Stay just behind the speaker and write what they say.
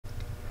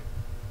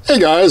Hey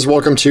guys,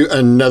 welcome to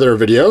another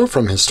video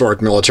from Historic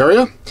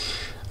Militaria.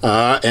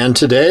 And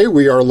today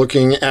we are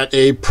looking at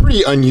a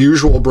pretty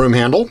unusual broom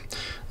handle.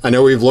 I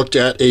know we've looked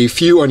at a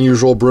few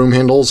unusual broom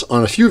handles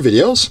on a few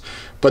videos,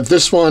 but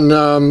this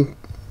one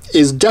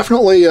is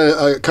definitely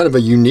a kind of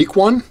a unique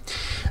one.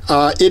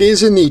 It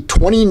is in the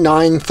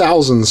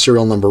 29,000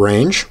 serial number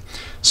range,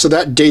 so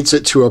that dates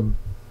it to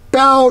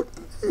about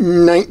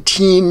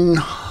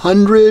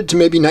 1900 to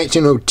maybe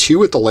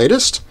 1902 at the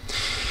latest.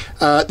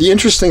 The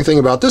interesting thing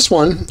about this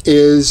one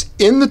is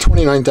in the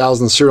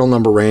 29,000 serial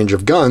number range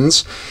of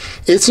guns,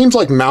 it seems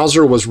like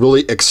Mauser was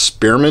really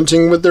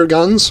experimenting with their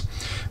guns.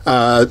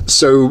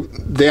 So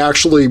they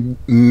actually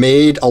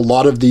made a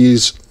lot of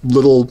these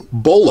little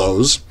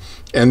bolos,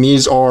 and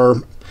these are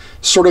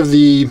sort of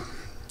the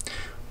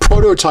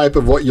prototype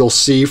of what you'll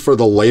see for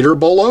the later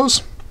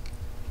bolos.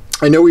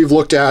 I know we've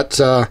looked at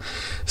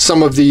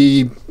some of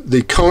the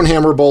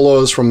Conehammer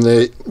bolos from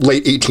the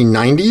late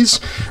 1890s,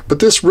 but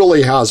this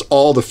really has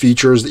all the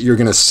features that you're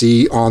going to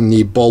see on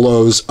the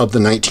bolos of the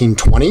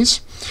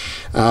 1920s.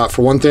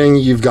 For one thing,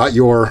 you've got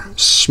your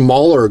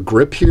smaller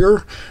grip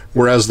here,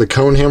 whereas the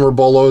Conehammer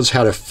bolos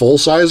had a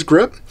full-size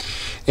grip.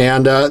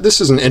 And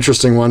this is an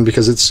interesting one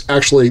because it's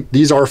actually,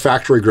 these are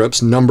factory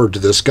grips numbered to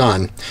this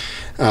gun.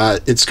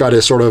 It's got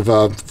a sort of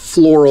a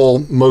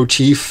floral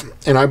motif,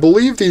 and I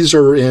believe these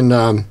are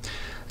in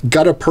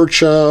gutta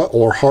percha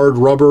or hard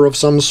rubber of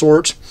some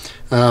sort.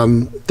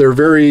 They're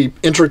very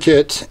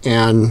intricate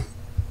and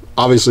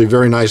obviously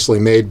very nicely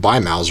made by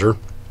Mauser.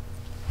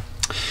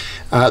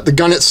 The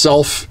gun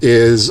itself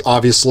is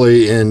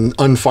obviously in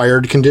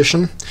unfired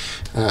condition,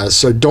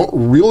 so don't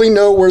really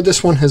know where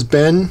this one has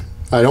been.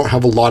 I don't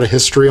have a lot of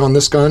history on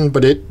this gun,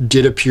 but it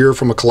did appear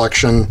from a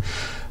collection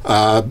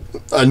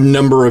a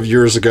number of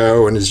years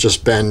ago and has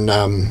just been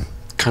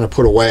kind of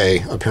put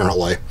away,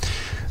 apparently.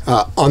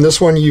 On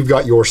this one, you've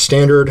got your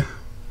standard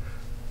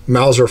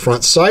Mauser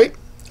front sight,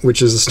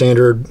 which is the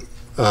standard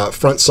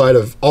front sight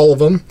of all of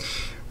them,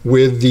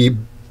 with the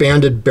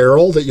banded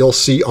barrel that you'll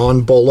see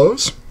on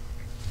bolos.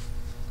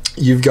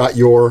 You've got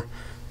your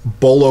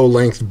bolo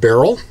length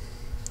barrel.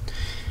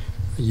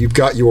 You've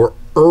got your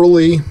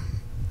early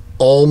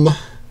Ulm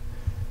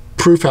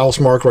proof house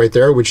mark right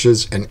there, which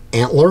is an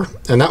antler,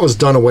 and that was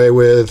done away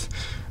with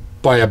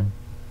by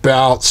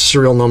about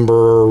serial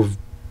number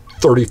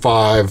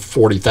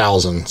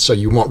 40,000, so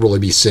you won't really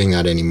be seeing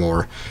that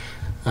anymore.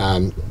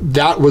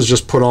 That was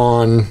just put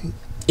on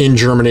in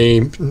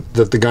Germany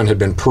that the gun had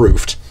been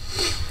proofed.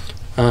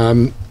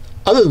 Other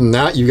than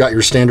that, you got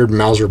your standard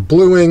Mauser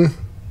bluing,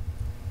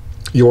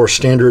 your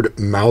standard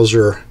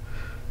Mauser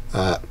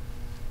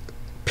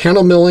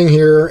panel milling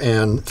here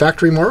and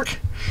factory mark.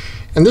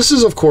 And this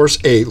is, of course,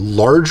 a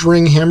large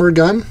ring hammer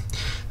gun,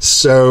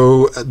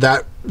 so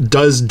that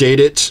does date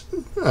it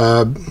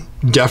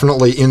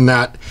definitely in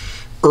that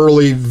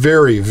early,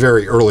 very,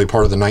 very early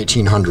part of the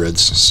 1900s.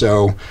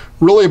 So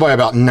really by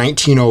about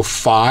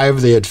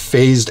 1905, they had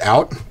phased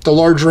out the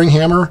large ring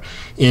hammer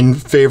in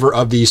favor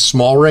of the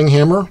small ring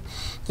hammer.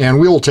 And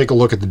we will take a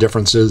look at the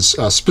differences,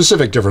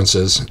 specific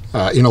differences,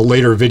 in a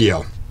later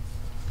video.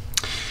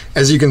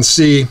 As you can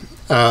see,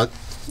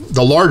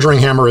 the large ring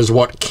hammer is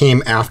what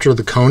came after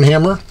the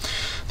Conehammer.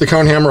 The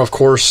Conehammer, of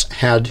course,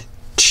 had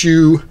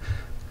two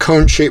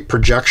cone-shaped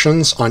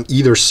projections on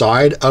either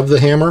side of the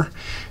hammer,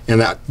 and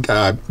that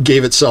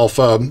gave itself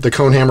the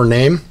Conehammer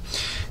name,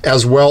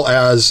 as well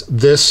as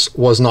this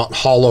was not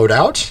hollowed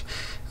out.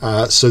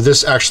 So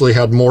this actually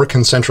had more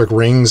concentric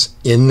rings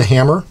in the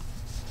hammer.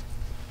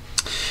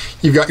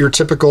 You've got your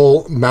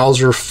typical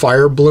Mauser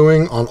fire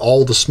bluing on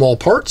all the small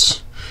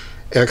parts,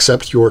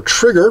 except your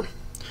trigger,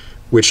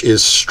 which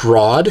is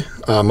strawed,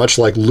 much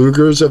like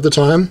Luger's of the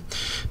time.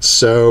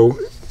 So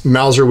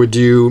Mauser would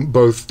do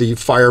both the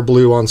fire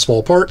blue on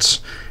small parts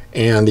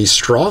and the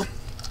straw.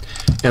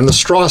 And the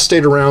straw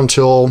stayed around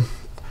till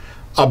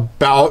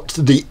about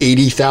the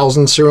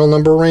 80,000 serial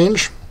number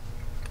range.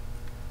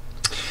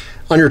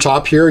 On your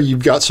top here,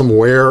 you've got some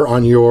wear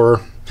on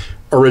your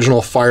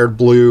original fired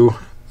blue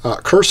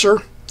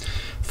cursor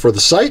for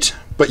the sight,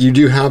 but you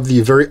do have the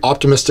very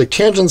optimistic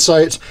tangent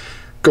sight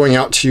going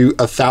out to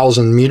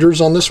 1,000 meters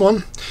on this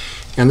one.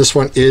 And this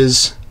one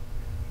is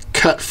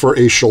cut for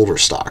a shoulder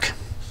stock.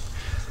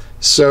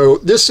 So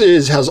this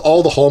has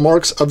all the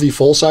hallmarks of the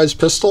full-size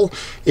pistol.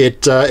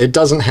 It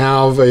doesn't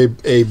have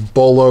a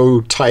bolo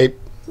type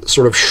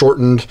sort of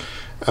shortened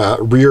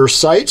rear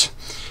sight.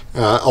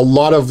 A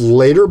lot of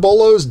later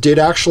bolos did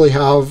actually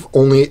have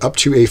only up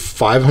to a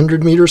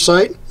 500 meter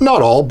sight.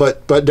 Not all,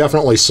 but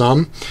definitely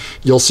some.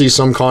 You'll see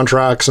some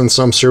contracts and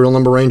some serial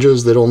number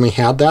ranges that only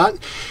had that.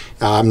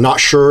 I'm not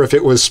sure if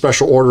it was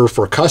special order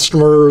for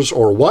customers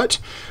or what,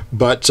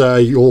 but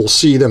you'll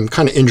see them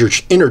kind of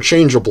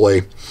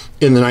interchangeably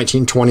in the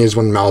 1920s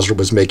when Mauser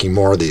was making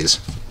more of these.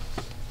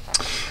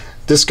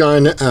 This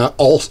gun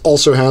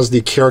also has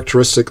the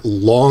characteristic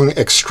long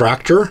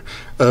extractor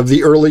of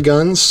the early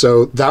guns,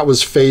 so that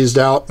was phased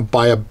out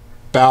by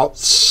about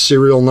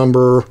serial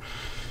number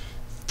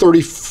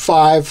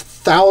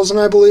 35,000,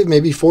 I believe,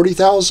 maybe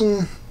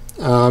 40,000.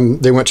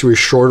 They went to a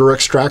shorter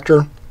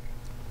extractor.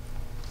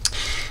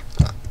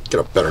 get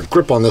a better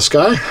grip on this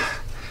guy.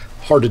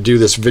 Hard to do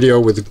this video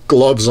with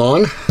gloves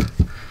on.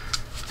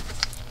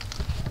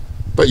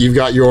 But you've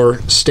got your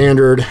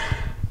standard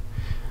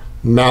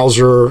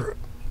Mauser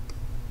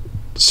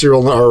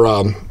serial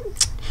or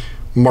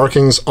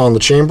markings on the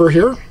chamber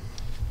here.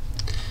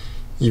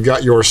 You've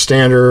got your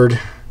standard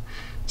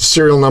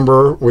serial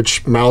number,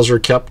 which Mauser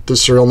kept the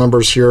serial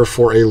numbers here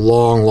for a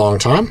long, long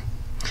time.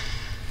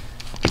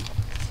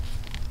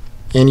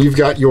 And you've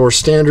got your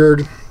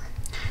standard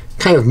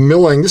kind of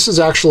milling. This is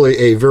actually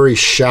a very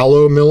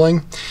shallow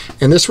milling,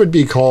 and this would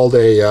be called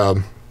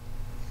a,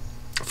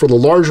 for the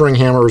large ring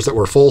hammers that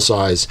were full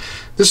size,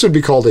 this would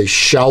be called a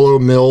shallow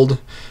milled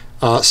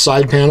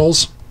side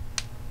panels.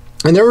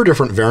 And there were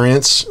different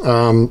variants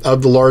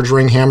of the large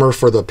ring hammer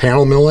for the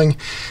panel milling.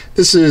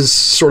 This is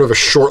sort of a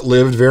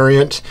short-lived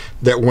variant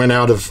that went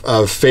out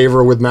of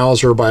favor with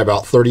Mauser by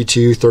about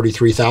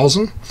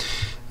 33,000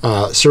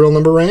 serial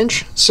number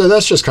range. So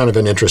that's just kind of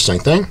an interesting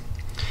thing.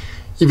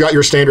 You've got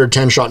your standard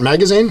 10-shot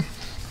magazine.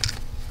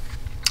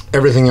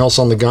 Everything else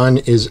on the gun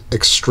is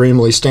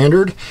extremely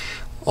standard.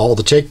 All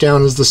the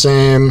takedown is the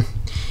same.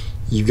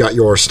 You've got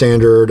your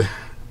standard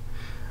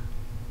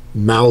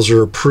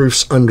Mauser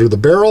proofs under the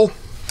barrel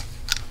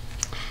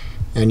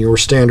and your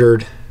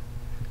standard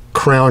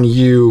Crown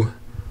U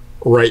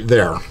right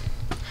there.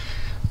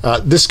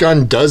 This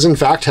gun does in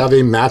fact have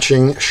a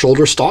matching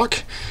shoulder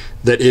stock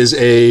that is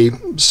a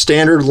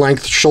standard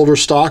length shoulder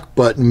stock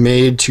but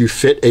made to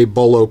fit a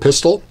Bolo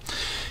pistol.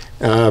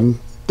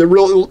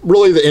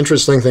 Really the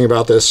interesting thing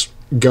about this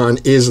gun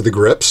is the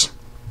grips.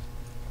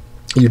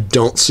 You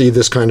don't see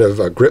this kind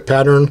of grip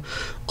pattern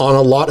on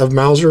a lot of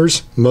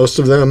Mausers. Most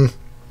of them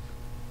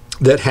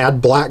that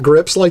had black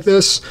grips like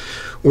this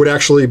would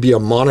actually be a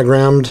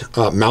monogrammed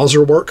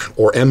Mauser work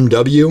or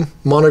MW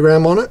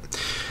monogram on it.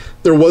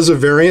 There was a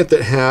variant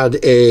that had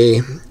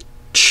a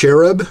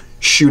cherub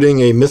shooting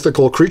a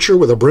mythical creature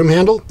with a broom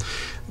handle.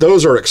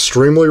 Those are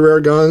extremely rare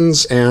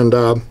guns, and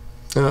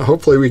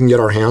hopefully we can get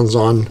our hands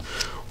on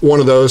one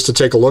of those to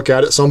take a look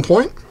at some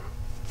point.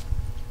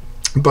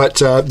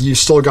 But you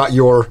still got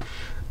your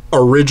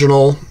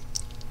original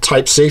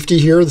type safety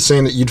here, the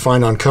same that you'd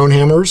find on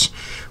Conehammers,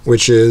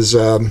 which is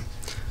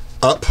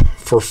up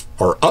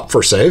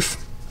for safe.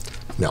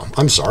 No,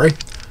 I'm sorry.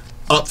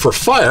 Up for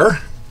fire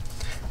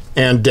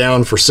and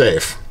down for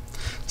safe.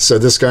 So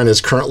this gun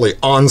is currently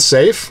on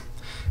safe,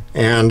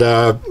 and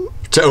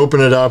to open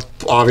it up,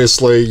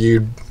 obviously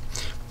you'd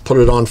put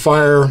it on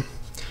fire,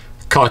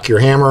 cock your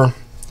hammer,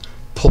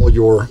 pull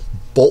your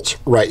bolt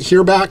right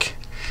here back,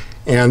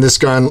 and this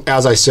gun,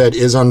 as I said,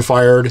 is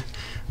unfired.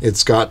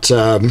 It's got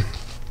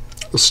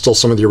still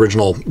some of the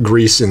original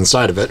grease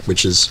inside of it,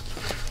 which is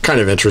kind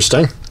of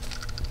interesting.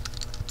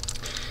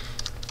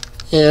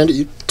 And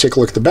you take a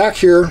look at the back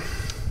here.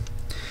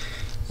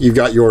 You've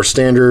got your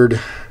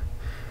standard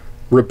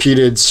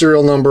repeated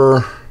serial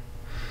number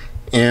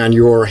and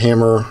your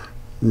hammer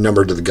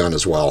numbered to the gun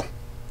as well.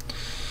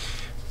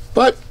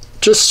 But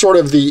just sort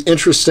of the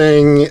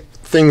interesting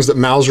things that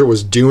Mauser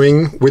was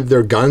doing with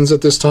their guns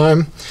at this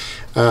time.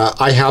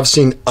 I have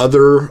seen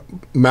other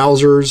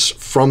Mausers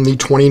from the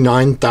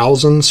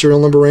 29,000 serial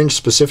number range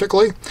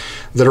specifically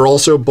that are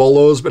also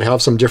Bolos but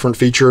have some different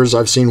features.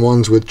 I've seen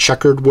ones with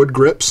checkered wood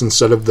grips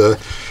instead of the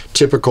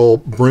typical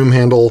broom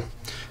handle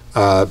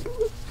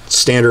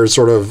standard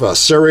sort of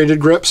serrated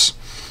grips.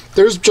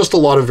 There's just a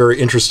lot of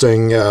very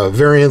interesting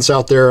variants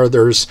out there.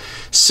 There's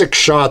 6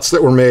 shots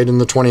that were made in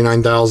the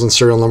 29,000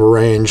 serial number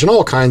range and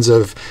all kinds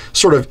of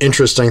sort of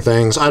interesting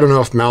things. I don't know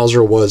if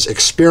Mauser was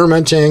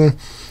experimenting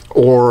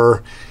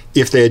or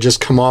if they had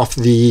just come off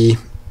the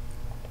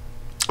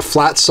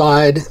flat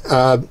side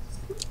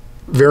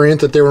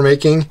variant that they were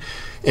making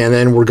and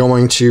then we're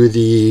going to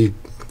the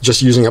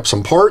just using up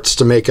some parts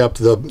to make up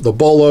the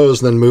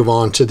Bolos, then move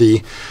on to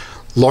the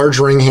large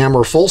ring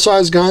hammer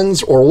full-size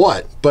guns or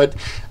what. But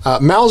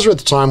Mauser at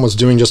the time was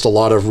doing just a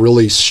lot of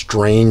really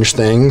strange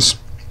things.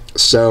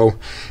 So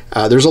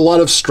there's a lot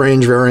of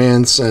strange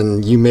variants,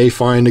 and you may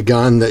find a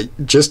gun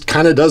that just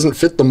kind of doesn't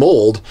fit the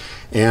mold.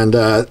 And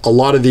a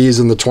lot of these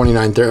in the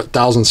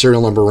 29,000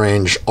 serial number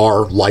range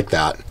are like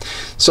that.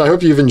 So I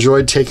hope you've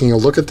enjoyed taking a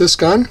look at this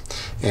gun,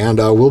 and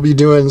we'll be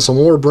doing some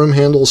more broom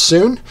handles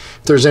soon.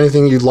 If there's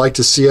anything you'd like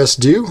to see us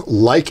do,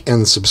 like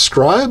and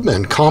subscribe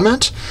and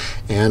comment,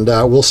 and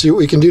we'll see what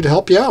we can do to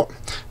help you out.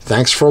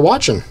 Thanks for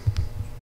watching.